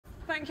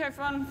thank you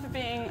everyone for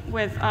being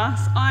with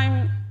us.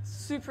 I'm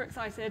super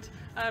excited,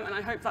 and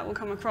I hope that will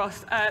come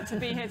across, to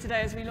be here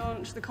today as we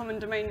launch the common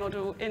domain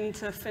model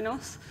into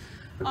Finos.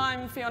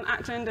 I'm Fionn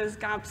Ackland, as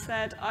Gab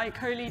said. I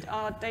co-lead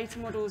our data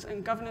models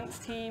and governance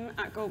team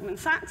at Goldman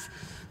Sachs,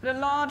 but a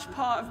large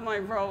part of my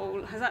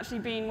role has actually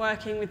been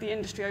working with the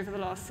industry over the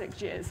last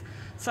 6 years.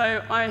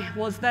 So I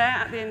was there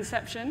at the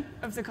inception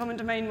of the common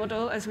domain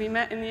model as we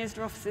met in the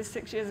ISDA offices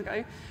 6 years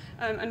ago,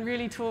 and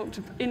really talked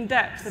in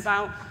depth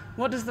about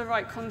what does the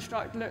right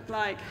construct look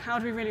like, how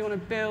do we really want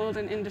to build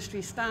an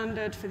industry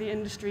standard for the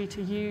industry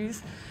to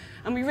use.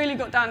 And we really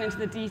got down into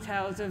the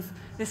details of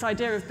this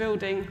idea of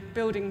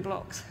building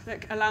blocks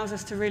that allows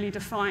us to really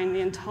define the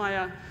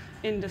entire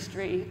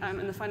industry and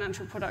the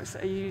financial products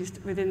that are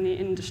used within the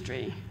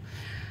industry.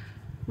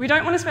 We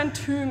don't want to spend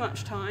too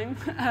much time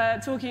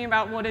talking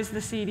about what is the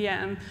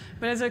CDM,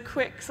 but as a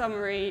quick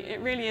summary, it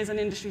really is an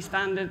industry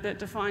standard that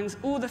defines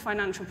all the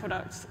financial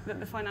products that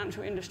the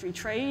financial industry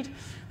trade,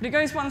 but it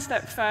goes one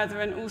step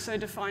further and also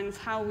defines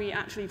how we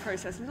actually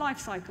process life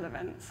cycle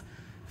events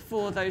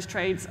for those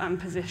trades and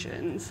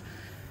positions.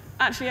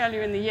 Actually,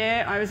 earlier in the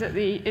year, I was at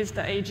the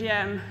ISDA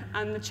AGM,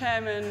 and the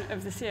chairman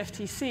of the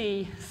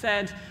CFTC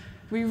said,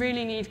 we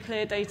really need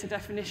clear data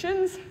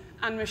definitions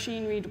and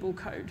machine-readable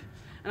code.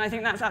 And I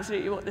think that's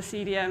absolutely what the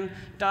CDM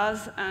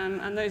does.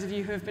 And those of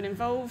you who have been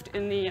involved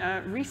in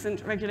the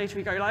recent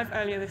regulatory go-live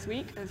earlier this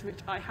week, as which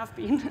I have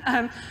been,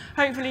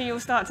 hopefully you'll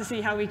start to see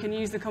how we can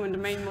use the common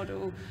domain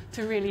model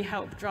to really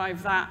help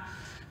drive that.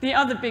 The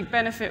other big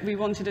benefit we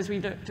wanted as we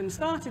looked and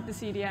started the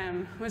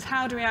CDM was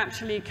how do we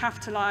actually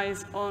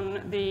capitalize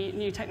on the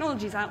new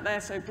technologies out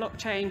there, so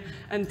blockchain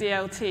and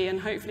DLT, and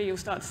hopefully you'll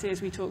start to see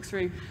as we talk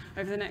through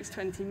over the next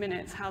 20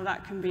 minutes how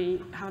that can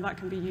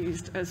be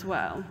used as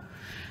well.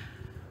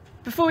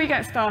 Before we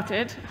get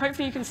started,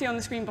 hopefully you can see on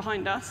the screen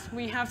behind us,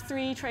 we have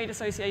 3 trade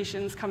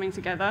associations coming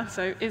together,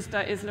 so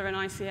ISDA, ISLA, and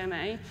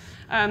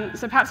ICMA.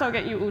 So perhaps I'll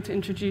get you all to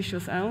introduce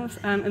yourselves,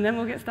 and then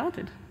we'll get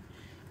started.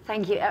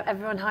 Thank you,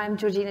 everyone. Hi, I'm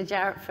Georgina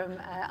Jarrett from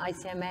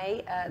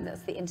ICMA.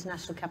 That's the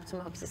International Capital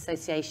Markets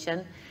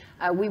Association.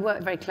 We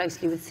work very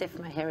closely with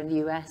ICMA here in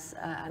the US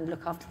and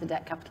look after the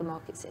debt capital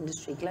markets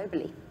industry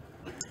globally.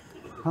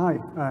 Hi,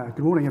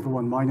 good morning,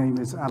 everyone. My name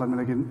is Alan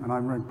Milligan, and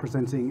I'm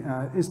representing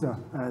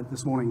ISDA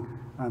this morning,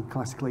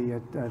 classically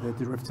at the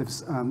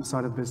derivatives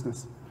side of the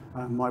business.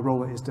 My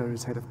role at ISDA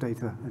is Head of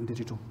Data and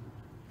Digital.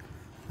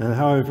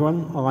 Hello,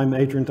 everyone. I'm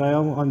Adrian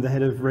Dale. I'm the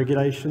Head of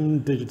Regulation,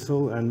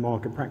 Digital and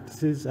Market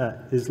Practices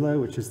at ISLA,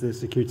 which is the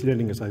Security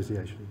Lending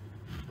Association.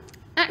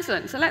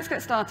 Excellent. So let's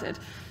get started.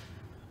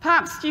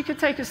 Perhaps you could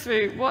take us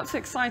through what's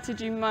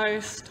excited you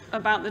most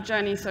about the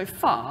journey so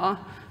far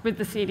with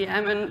the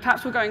CDM, and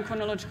perhaps we'll go in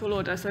chronological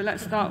order. So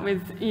let's start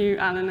with you,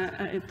 Alan,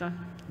 at ISDA.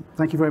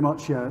 Thank you very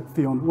much,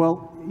 Fionn.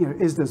 Well,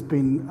 ISDA's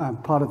been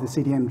part of the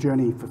CDM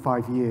journey for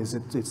 5 years.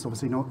 It's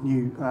obviously not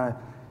new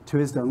to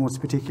ISDA, and what's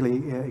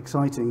particularly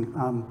exciting,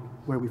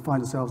 where we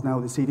find ourselves now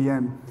with the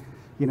CDM,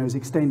 is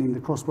extending the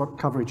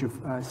cross-coverage of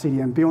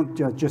CDM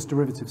beyond just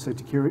derivatives, so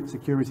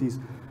securities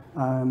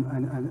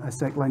and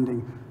SEC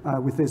lending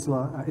with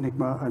ISLA,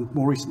 ICMA, and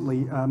more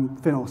recently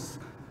Finos.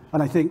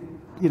 And I think,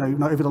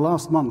 over the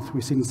last month,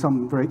 we've seen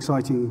some very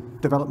exciting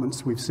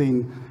developments. We've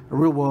seen a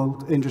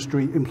real-world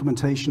industry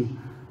implementation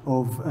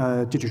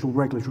of digital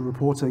regulatory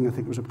reporting. I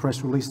think there was a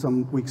press release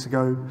some weeks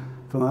ago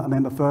from a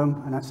member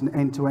firm, and that's an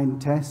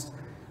end-to-end test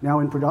now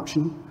in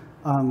production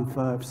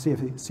for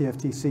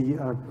CFTC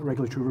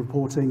regulatory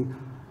reporting.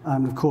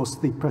 And of course,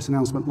 the press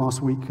announcement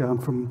last week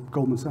from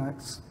Goldman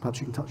Sachs.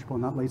 Perhaps you can touch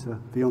upon that later,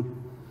 Fionn.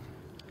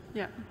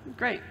 Yeah,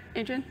 great.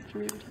 Adrian?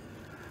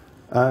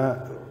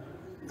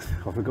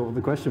 I forgot what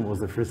the question was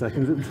there for a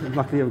second.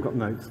 Luckily, I've got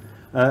notes.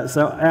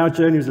 So our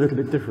journey was a little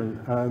bit different.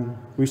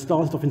 We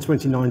started off in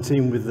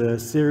 2019 with a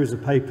series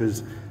of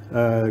papers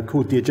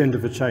called The Agenda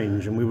for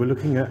Change, and we were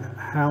looking at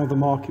how the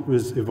market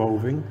was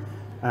evolving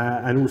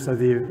and also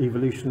the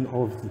evolution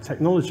of the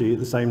technology at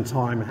the same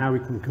time, how we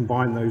can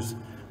combine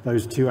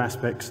those two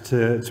aspects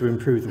to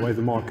improve the way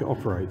the market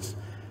operates.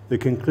 The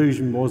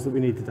conclusion was that we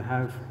needed to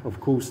have, of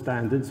course,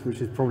 standards,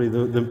 which is probably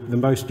the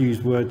most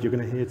used word you're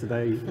going to hear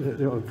today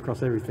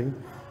across everything.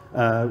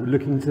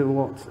 Looking to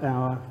what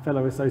our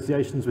fellow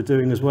associations were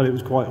doing as well, it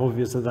was quite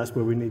obvious that that's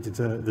where we needed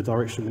the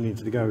direction we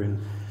needed to go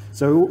in.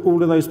 So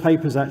all of those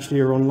papers actually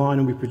are online,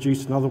 and we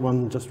produced another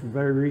one just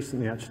very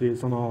recently. Actually,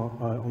 it's on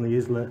on the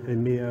ISLA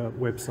EMEA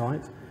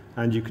website,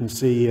 and you can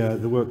see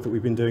the work that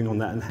we've been doing on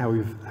that and how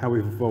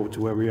we've evolved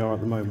to where we are at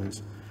the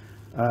moment.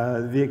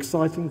 The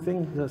exciting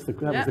thing, that was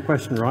the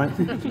question, right?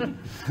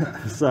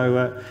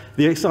 So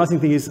the exciting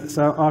thing is,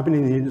 so I've been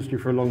in the industry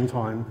for a long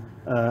time,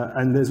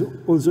 and there's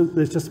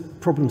just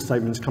problem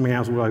statements coming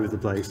out all over the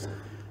place.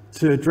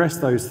 To address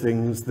those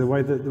things, the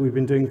way that we've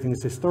been doing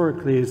things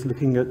historically is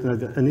looking at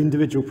an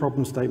individual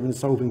problem statement,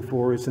 solving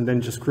for it, and then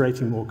just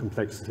creating more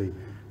complexity.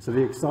 So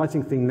the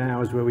exciting thing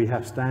now is where we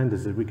have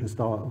standards that we can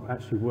start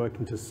actually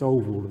working to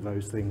solve all of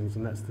those things,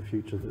 and that's the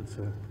future that's,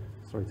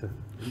 sorry to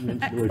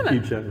mention the word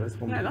future, that's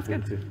one we're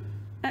looking to.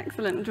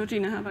 Excellent.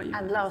 Georgina, how about you?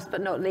 And last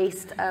but not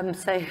least, so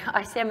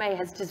ICMA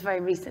has just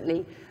very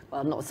recently,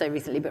 well, not so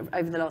recently, but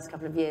over the last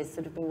couple of years,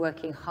 sort of been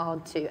working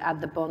hard to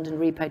add the bond and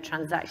repo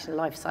transaction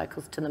life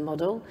cycles to the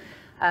model.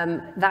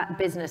 That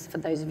business, for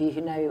those of you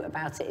who know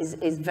about it,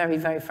 is very,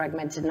 very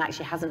fragmented and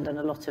actually hasn't done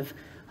a lot of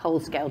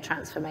whole-scale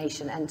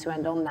transformation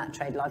end-to-end on that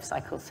trade life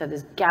cycle. So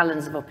there's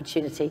gallons of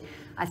opportunity.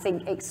 I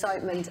think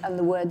excitement and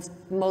the words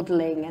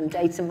modeling and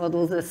data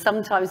models are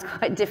sometimes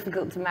quite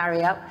difficult to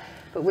marry up,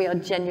 but we are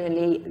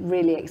genuinely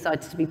really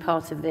excited to be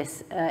part of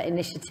this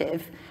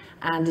initiative,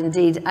 and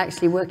indeed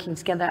actually working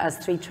together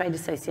as 3 trade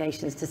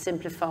associations to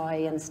simplify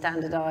and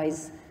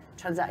standardize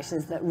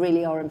transactions that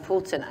really are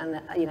important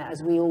and, you know,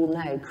 as we all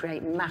know,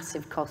 create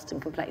massive cost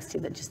and complexity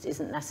that just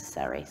isn't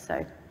necessary.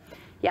 So,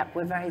 yeah,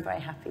 we're very, very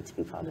happy to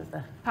be part of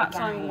the Perhaps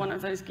gang. I'm one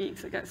of those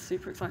geeks that gets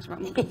super excited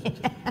about models.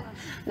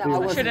 No, I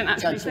wasn't shouldn't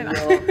actually say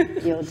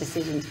judging your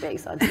decision to be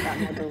excited about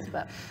models,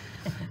 but...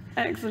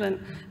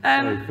 Excellent.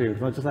 Sorry, Fiona,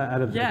 can I just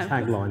add a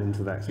tagline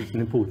into that? 'Cause it's an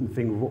important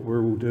thing of what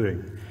we're all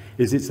doing.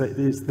 It's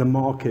the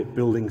market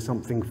building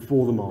something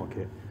for the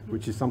market,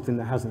 which is something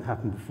that hasn't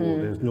happened before.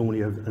 There's normally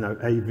a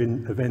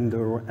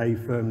vendor or a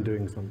firm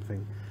doing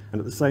something. And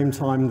at the same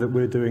time that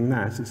we're doing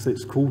that,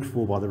 it's called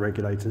for by the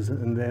regulators,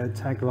 and their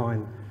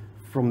tagline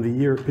from the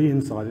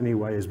European side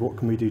anyway is what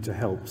can we do to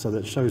help? So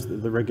that shows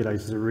that the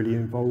regulators are really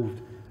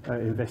involved,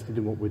 invested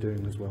in what we're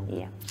doing as well.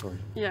 Yeah. Sorry.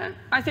 Yeah,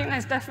 I think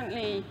there's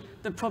definitely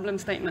the problem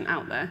statement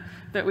out there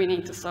that we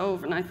need to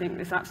solve, and I think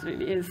this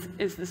absolutely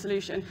is the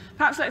solution.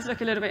 Perhaps let's look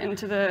a little bit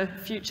into the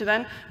future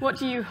then. What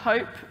do you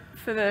hope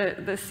for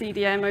the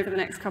CDM over the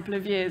next couple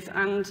of years,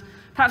 and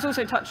perhaps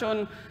also touch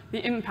on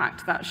the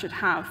impact that should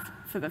have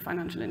for the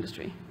financial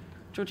industry?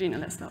 Georgina,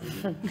 let's start.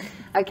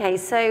 Okay,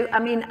 so I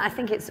mean, I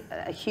think it's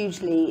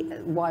hugely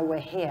why we're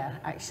here,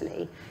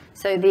 actually.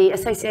 So the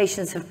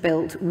associations have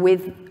built,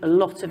 with a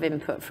lot of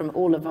input from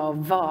all of our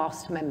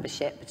vast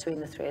membership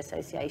between the 3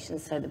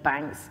 associations, so the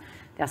banks,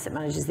 the asset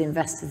managers, the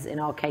investors, in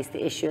our case,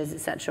 the issuers,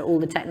 etc., all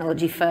the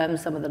technology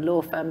firms, some of the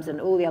law firms, and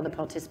all the other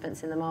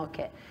participants in the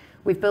market.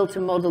 We've built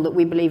a model that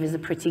we believe is a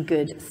pretty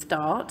good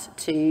start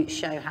to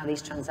show how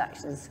these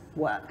transactions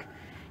work.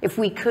 If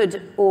we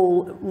could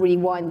all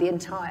rewind the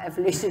entire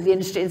evolution of the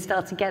industry and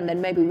start again, then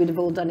maybe we'd have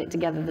all done it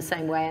together the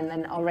same way, and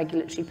then our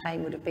regulatory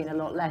pain would have been a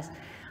lot less.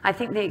 I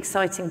think the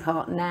exciting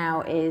part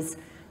now is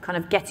kind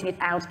of getting it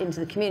out into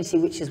the community,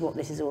 which is what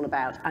this is all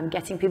about, and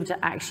getting people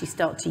to actually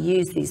start to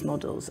use these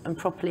models and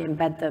properly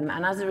embed them.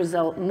 And as a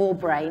result, more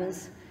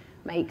brains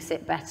makes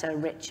it better,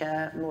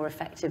 richer, more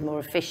effective, more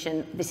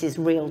efficient. This is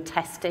real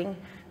testing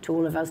to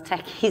all of us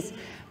techies.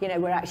 You know,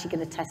 we're actually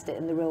going to test it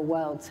in the real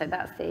world. So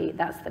that's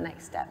the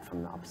next step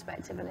from our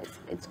perspective, and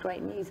it's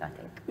great news, I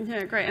think.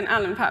 Yeah, great. And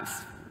Alan,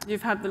 perhaps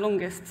you've had the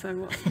longest, so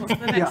what's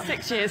the next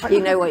 6 years?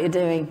 You know what you're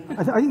doing.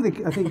 I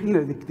think you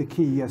know, the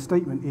key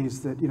statement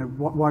is that, you know,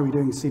 why we're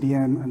doing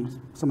CDM and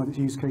some of its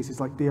use cases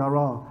like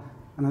DRR.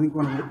 And I think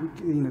one of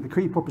the, you know, the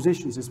key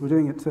propositions is we're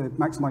doing it to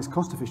maximize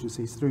cost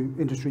efficiencies through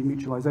industry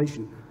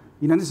mutualization.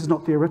 You know, this is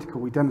not theoretical.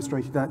 We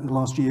demonstrated that in the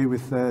last year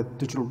with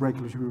digital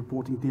regulatory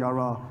reporting,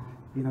 DRR.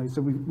 You know,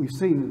 so we've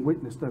seen and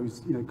witnessed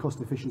those, you know,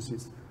 cost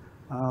efficiencies.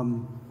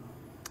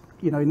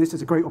 You know, and this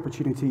is a great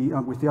opportunity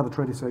with the other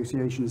trade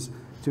associations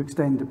to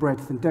extend the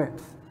breadth and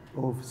depth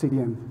of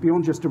CDM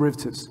beyond just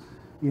derivatives,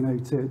 you know,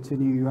 to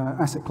new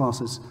asset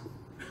classes.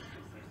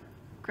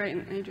 Great,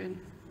 and Adrian.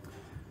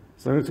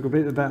 So let's talk a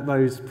bit about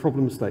those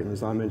problem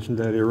statements I mentioned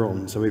earlier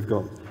on. So we've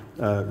got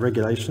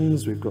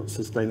regulations, we've got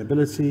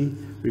sustainability,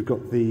 we've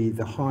got the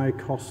high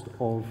cost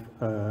of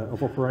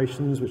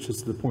operations, which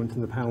is the point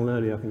in the panel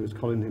earlier. I think it was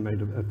Colin who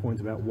made a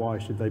point about why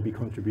should they be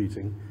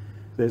contributing.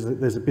 There's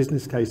a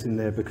business case in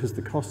there because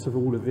the cost of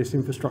all of this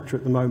infrastructure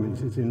at the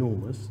moment is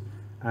enormous.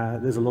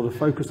 There's a lot of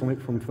focus on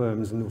it from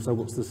firms, and also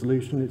what's the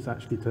solution? It's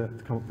actually to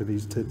come up with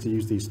these, to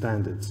use these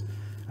standards.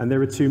 And there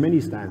are too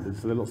many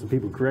standards. So there are lots of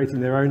people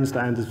creating their own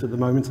standards at the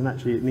moment, and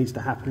actually it needs to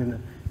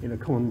happen in a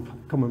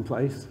common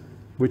place,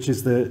 which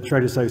is the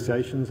trade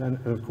associations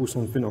and of course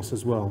on Finos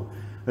as well.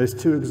 There's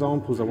 2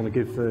 examples I want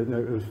to give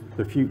of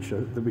the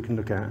future that we can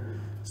look at.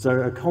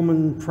 So a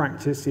common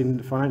practice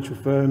in financial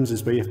firms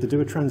is where you have to do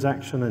a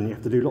transaction and you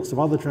have to do lots of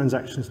other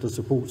transactions to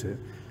support it.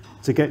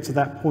 To get to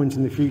that point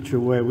in the future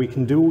where we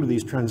can do all of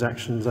these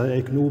transactions,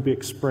 they can all be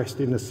expressed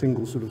in a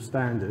single sort of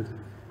standard.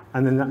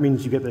 And then that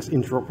means you get this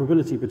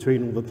interoperability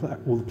between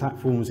all the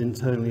platforms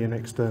internally and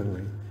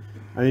externally.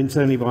 And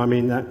internally, I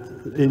mean that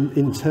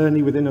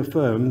internally within a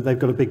firm, they've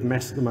got a big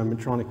mess at the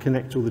moment trying to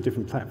connect all the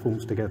different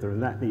platforms together,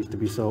 and that needs to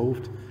be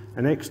solved.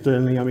 And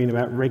externally, I mean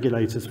about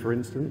regulators, for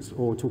instance,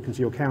 or talking to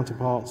your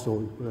counterparts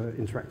or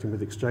interacting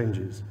with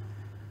exchanges.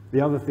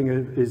 The other thing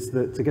is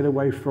that to get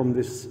away from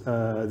this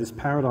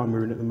paradigm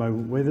we're in at the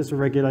moment, where there's a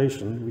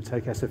regulation, we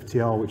take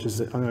SFTR, which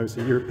is, I know it's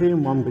a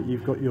European one, but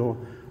you've got your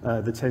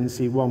the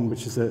 10C1,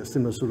 which is a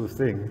similar sort of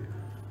thing.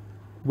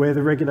 where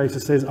the regulator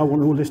says, I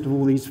want a list of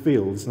all these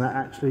fields, and that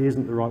actually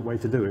isn't the right way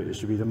to do it. It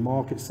should be the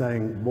market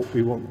saying what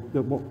we want,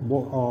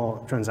 what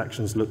our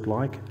transactions look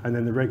like, and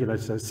then the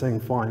regulator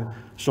saying, fine,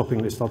 shopping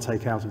list I'll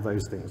take out of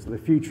those things. So the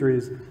future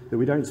is that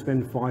we don't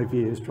spend 5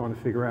 years trying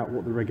to figure out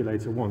what the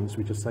regulator wants.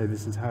 We just say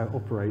this is how it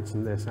operates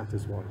and they're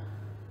satisfied.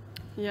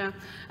 Yeah,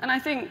 and I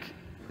think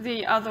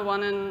the other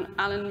one, and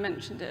Alan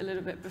mentioned it a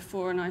little bit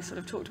before, and I sort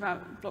of talked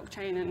about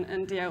blockchain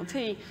and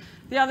DLT.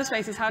 The other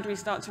space is how do we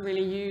start to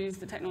really use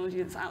the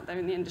technology that's out there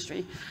in the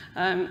industry.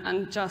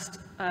 And just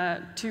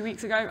 2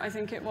 weeks ago, I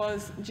think it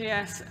was,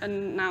 GS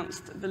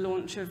announced the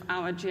launch of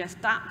our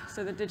GSDAP,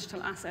 so the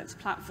Digital Assets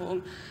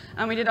Platform.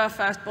 And we did our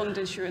first bond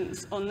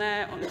issuance on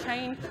there, on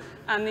chain,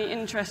 and the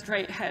interest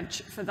rate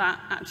hedge for that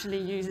actually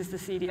uses the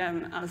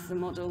CDM as the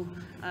model.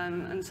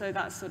 And so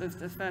that's sort of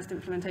the first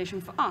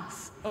implementation for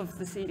us of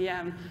the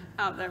CDM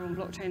out there on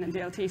blockchain and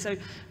DLT. So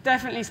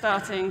definitely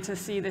starting to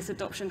see this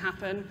adoption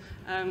happen.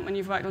 When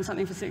you've worked on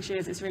something for 6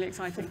 years, it's really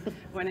exciting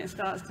when it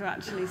starts to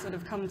actually sort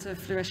of come to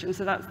fruition.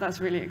 So that's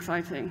really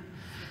exciting.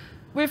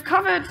 We've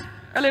covered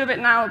a little bit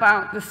now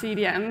about the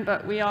CDM,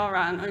 but we are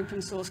at an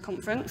open source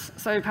conference.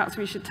 So perhaps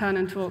we should turn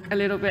and talk a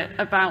little bit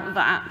about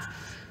that.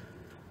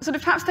 Sort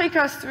of perhaps take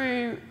us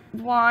through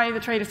why the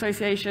trade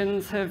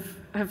associations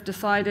have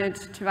decided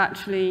to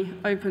actually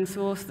open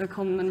source the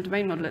common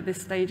domain model at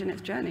this stage in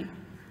its journey.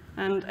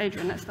 And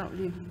Adrian, let's start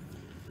with you.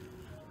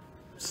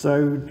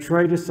 So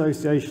trade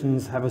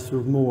associations have a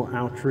sort of more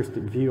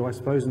altruistic view, I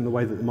suppose, in the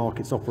way that the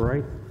markets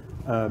operate.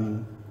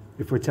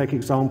 If we take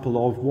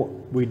example of what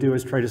we do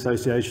as trade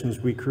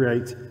associations, we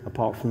create,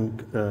 apart from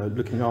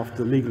looking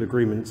after legal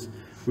agreements,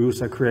 we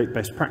also create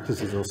best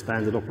practices or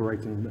standard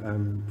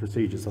operating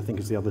procedures, I think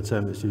is the other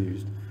term that's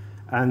used.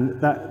 And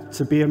that,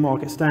 to be a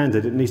market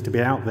standard, it needs to be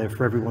out there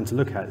for everyone to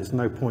look at. There's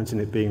no point in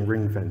it being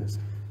ring-fenced.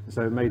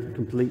 So it made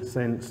complete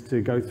sense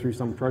to go through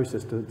some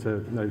process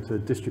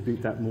to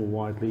distribute that more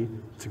widely,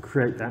 to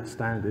create that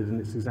standard, and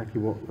it's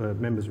exactly what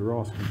members are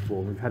asking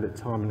for. We've had it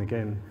time and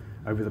again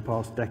over the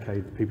past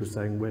decade, people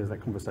saying, where's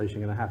that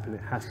conversation going to happen?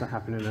 It has to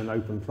happen in an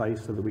open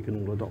place so that we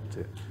can all adopt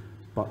it.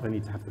 But they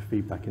need to have the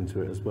feedback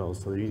into it as well.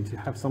 So you need to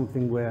have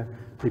something where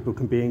people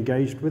can be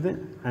engaged with it,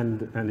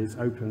 and it's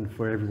open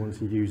for everyone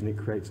to use, and it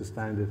creates a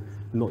standard,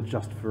 not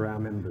just for our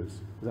members.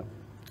 Is that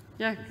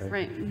Yeah, okay.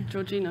 Great.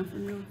 Georgina,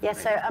 from you. Yeah,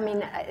 so, I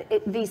mean,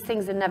 these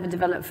things are never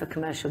developed for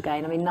commercial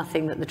gain. I mean,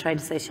 nothing that the trade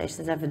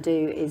associations ever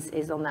do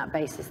is on that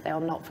basis. They are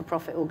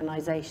not-for-profit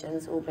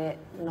organisations, albeit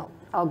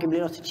arguably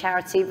not a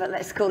charity, but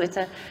let's call it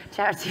a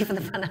charity for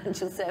the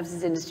financial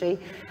services industry.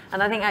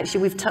 And I think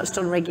actually we've touched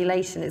on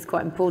regulation. It's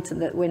quite important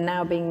that we're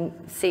now being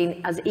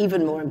seen as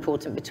even more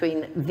important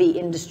between the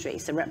industry,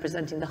 so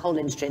representing the whole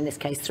industry, in this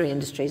case 3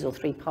 industries or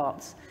 3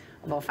 parts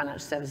of our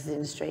financial services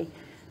industry,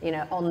 you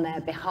know, on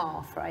their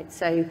behalf, right?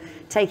 So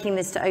taking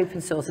this to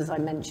open source, as I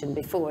mentioned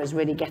before, is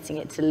really getting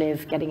it to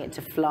live, getting it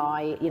to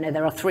fly. You know,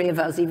 there are 3 of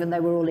us, even though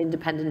we're all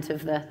independent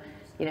of the,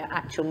 you know,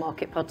 actual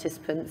market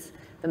participants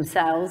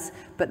themselves,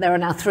 but there are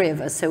now 3 of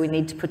us, so we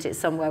need to put it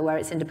somewhere where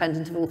it's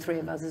independent of all 3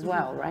 of us as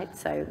well, right?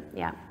 So,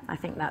 yeah, I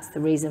think that's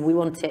the reason. We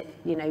want it,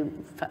 you know,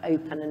 for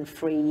open and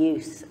free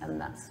use, and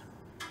that's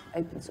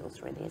open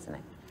source really, isn't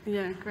it?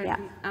 Yeah, great. Yeah.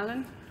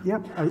 Alan? Yeah,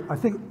 I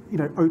think, you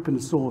know, open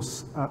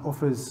source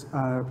offers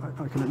a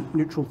kind of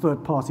neutral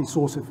third-party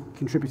source of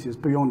contributors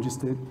beyond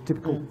just the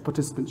typical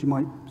participants you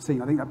might see.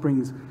 I think that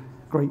brings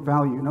great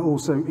value, and it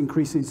also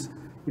increases,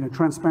 you know,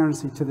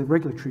 transparency to the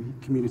regulatory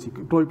community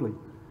globally.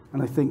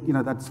 And I think, you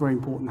know, that's very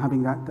important,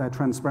 having that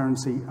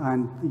transparency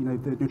and, you know,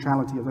 the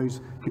neutrality of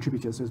those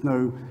contributors. There's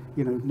no,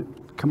 you know,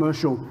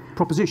 commercial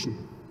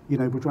proposition. You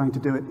know, we're trying to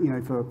do it, you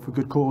know, for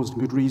good cause and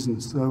good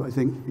reasons. So I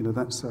think, you know,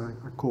 that's a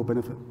core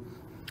benefit.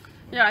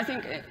 Yeah, I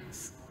think it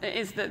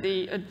is that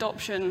the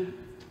adoption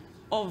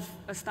of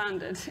a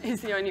standard is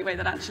the only way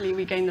that actually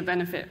we gain the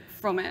benefit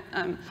from it.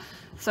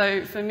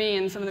 So for me,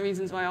 and some of the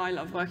reasons why I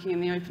love working in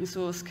the open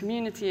source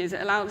community is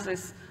it allows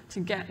us to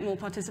get more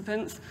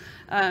participants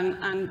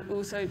and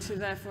also to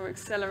therefore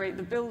accelerate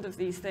the build of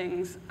these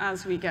things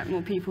as we get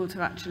more people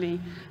to actually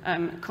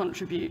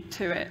contribute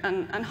to it.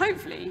 And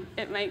hopefully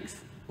it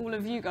makes all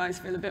of you guys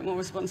feel a bit more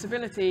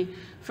responsibility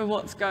for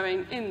what's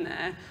going in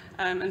there.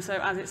 And so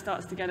as it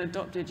starts to get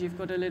adopted, you've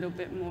got a little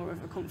bit more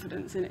of a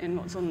confidence in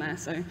what's on there.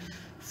 So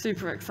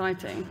super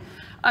exciting.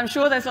 I'm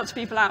sure there's lots of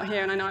people out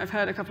here, and I know I've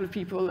heard a couple of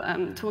people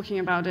talking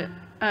about it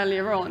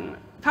earlier on.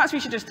 Perhaps we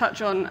should just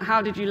touch on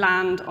how did you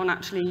land on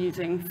actually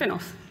using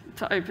Finos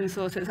to open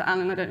source it. So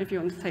Alan, I don't know if you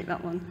want to take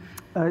that one.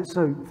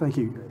 So thank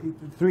you.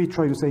 3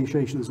 trade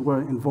associations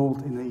were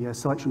involved in the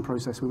selection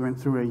process. We went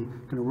through a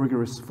kind of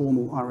rigorous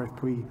formal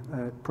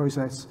RFP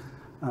process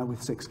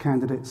with 6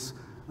 candidates.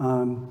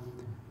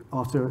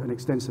 After an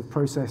extensive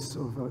process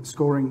of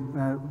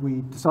scoring,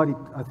 we decided,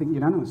 I think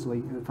unanimously,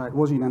 in fact it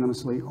was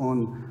unanimously,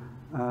 on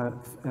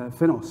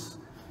Finos.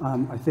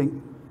 I think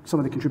some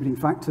of the contributing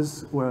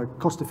factors were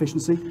cost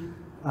efficiency, you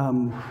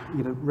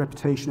know,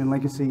 reputation and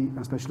legacy,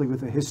 especially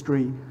with the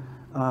history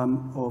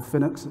of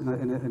Finos and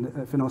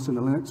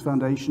the Linux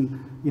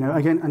Foundation, you know,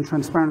 again, and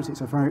transparency. It's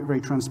a very, very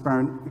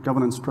transparent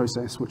governance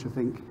process, which I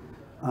think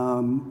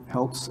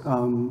helps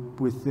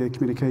with the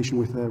communication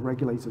with the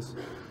regulators.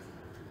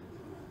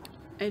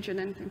 Adrian,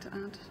 anything to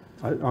add?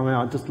 I mean,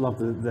 I just love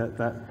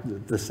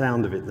the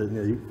sound of it. That,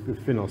 you know,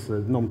 FINOS, a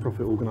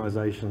non-profit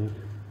organisation,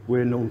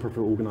 we're non-profit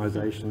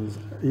organisations.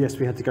 Yes,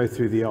 we had to go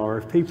through the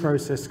RFP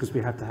process because we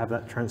have to have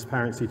that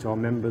transparency to our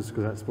members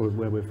because that's where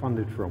we're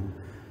funded from.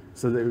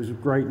 So it was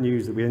great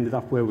news that we ended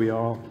up where we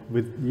are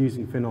with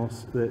using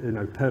FINOS that, you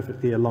know,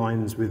 perfectly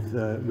aligns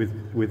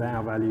with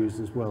our values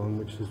as well, and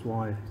which is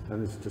why,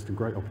 and it's just a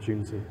great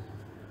opportunity.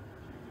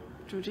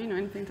 Georgina,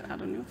 anything to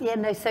add on your? Yeah,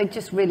 no, so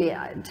just really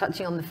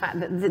touching on the fact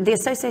that the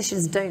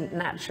associations don't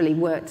naturally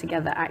work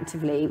together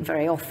actively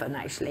very often,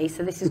 actually.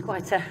 So this is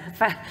quite a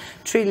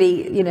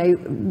truly, you know,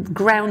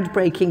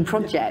 groundbreaking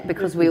project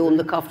because we all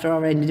look after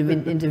our own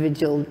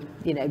individual,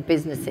 you know,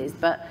 businesses.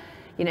 But,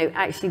 you know,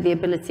 actually the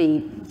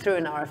ability through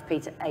an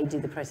RFP to A, do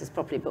the process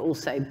properly, but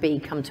also B,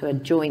 come to a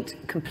joint,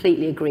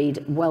 completely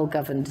agreed,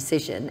 well-governed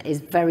decision is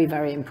very,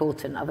 very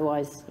important.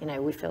 Otherwise, you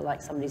know, we feel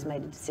like somebody's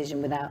made a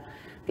decision without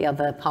the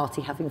other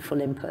party having full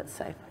input.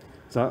 So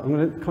I'm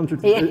going to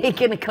contradict. Yeah, you're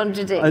going to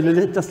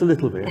contradict. Just a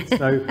little bit.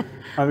 So,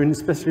 I mean,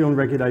 especially on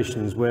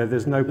regulations where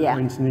there's no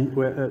point in,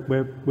 where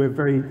we're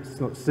very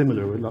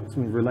similar, we're like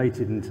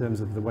related in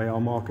terms of the way our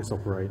markets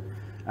operate.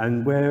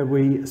 And where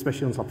we,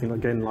 especially on something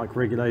again like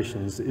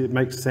regulations, it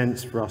makes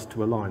sense for us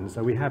to align.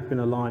 So we have been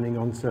aligning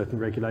on certain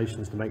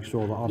regulations to make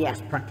sure that our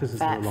best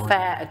practices are aligned.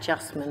 Fair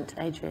adjustment,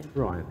 Adrian.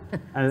 Right,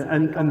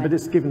 but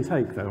it's give and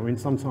take though. I mean,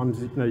 sometimes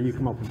you know you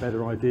come up with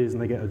better ideas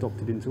and they get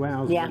adopted into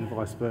ours, and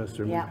vice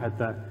versa. And we've had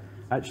that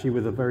actually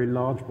with a very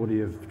large body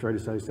of trade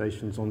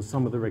associations on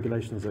some of the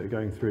regulations that are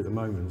going through at the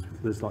moment.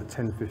 There's like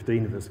 10,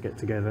 15 of us get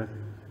together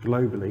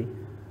globally.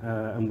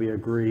 And we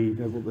agree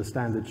what the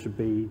standard should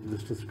be,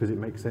 just because it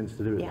makes sense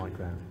to do it like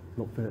that,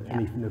 not for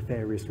any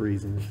nefarious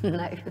reasons. No.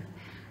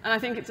 And I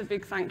think it's a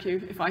big thank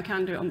you, if I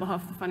can do it on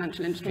behalf of the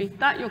financial industry,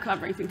 that you're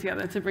collaborating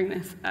together to bring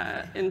this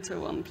into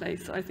one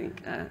place. So I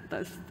think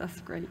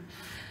that's great.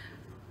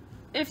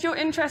 If you're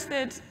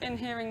interested in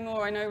hearing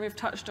more, I know we've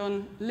touched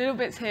on little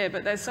bits here,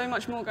 but there's so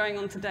much more going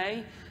on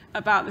today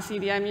about the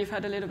CDM. You've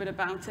heard a little bit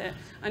about it.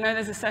 I know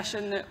there's a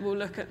session that will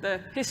look at the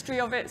history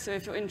of it, so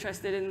if you're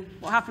interested in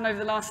what happened over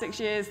the last 6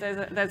 years,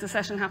 there's a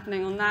session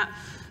happening on that.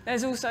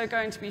 There's also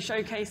going to be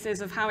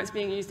showcases of how it's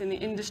being used in the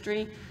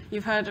industry.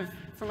 You've heard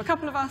from a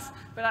couple of us,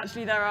 but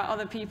actually there are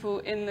other people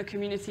in the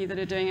community that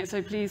are doing it,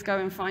 so please go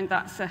and find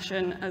that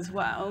session as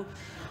well.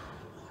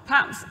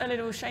 Perhaps a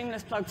little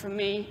shameless plug from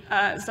me.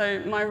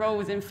 So my role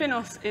within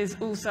FINOS is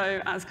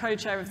also as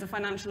co-chair of the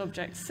Financial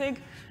Objects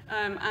SIG.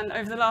 And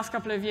over the last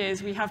couple of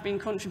years, we have been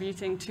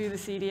contributing to the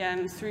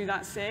CDM through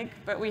that SIG,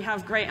 but we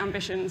have great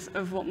ambitions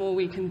of what more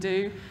we can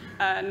do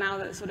now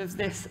that sort of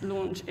this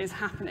launch is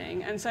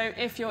happening. And so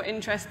if you're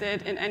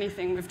interested in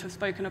anything we've just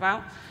spoken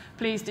about,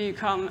 please do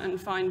come and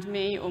find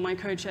me, or my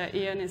co-chair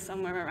Ian is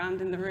somewhere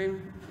around in the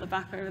room, at the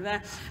back over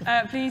there.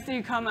 Please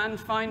do come and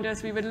find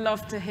us. We would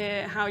love to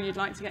hear how you'd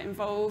like to get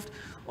involved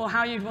or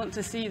how you'd want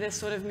to see this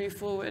sort of move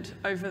forward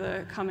over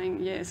the coming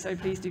years. So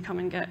please do come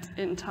and get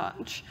in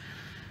touch.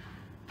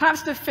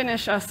 Perhaps to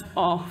finish us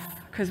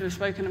off, because we've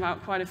spoken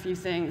about quite a few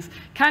things,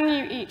 can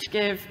you each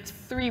give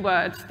 3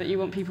 words that you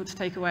want people to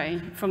take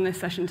away from this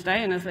session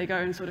today and as they go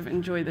and sort of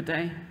enjoy the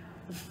day?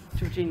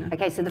 Georgina.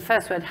 Okay, so the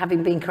first word,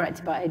 having been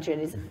corrected by Adrian,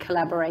 is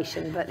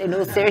collaboration. But in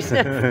all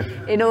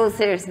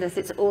seriousness,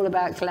 it's all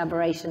about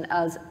collaboration,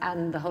 us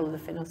and the whole of the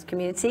FINOS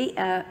community.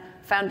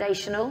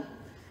 Foundational,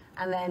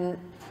 and then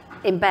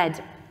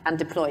embed and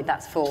deploy.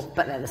 That's 4,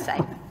 but they're the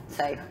same.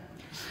 So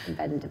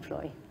embed and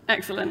deploy.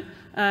 Excellent.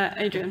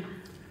 Adrian.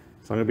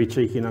 So I'm going to be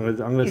cheeky and I'm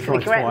going to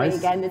try correct twice. Me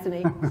again, isn't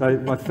he? So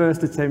my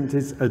first attempt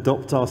is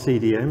adopt our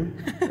CDM.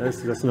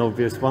 That's an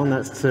obvious one.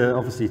 That's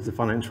obviously to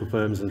financial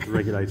firms and to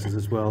regulators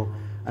as well.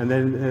 And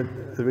then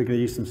we're going to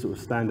use some sort of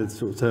standard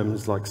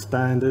terms like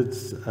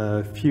standards,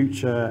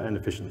 future, and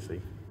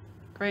efficiency.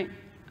 Great.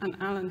 And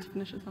Alan, to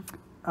finish us off.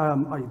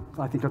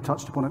 I think I've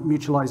touched upon it,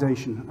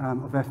 mutualisation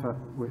of effort,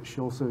 which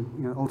also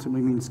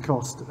ultimately means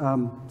cost.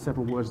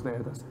 Several words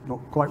there, that's not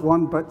quite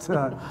one, but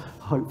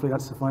hopefully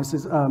that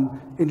suffices.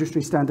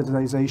 Industry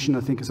standardisation,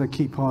 I think, is a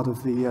key part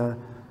of the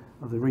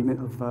remit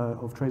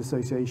of trade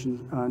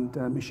associations, and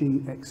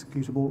machine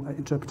executable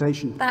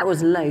interpretation. That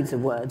was loads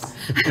of words.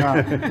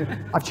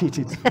 I've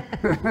cheated.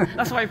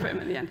 That's why I put him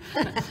at the end.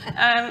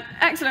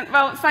 Excellent.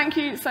 Well, thank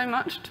you so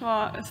much to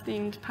our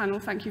esteemed panel.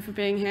 Thank you for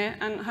being here,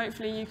 and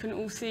hopefully you can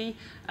all see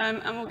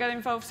and we'll get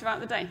involved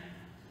throughout the day.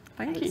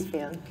 Thank you. Thanks,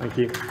 Fiona. Thank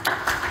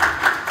you.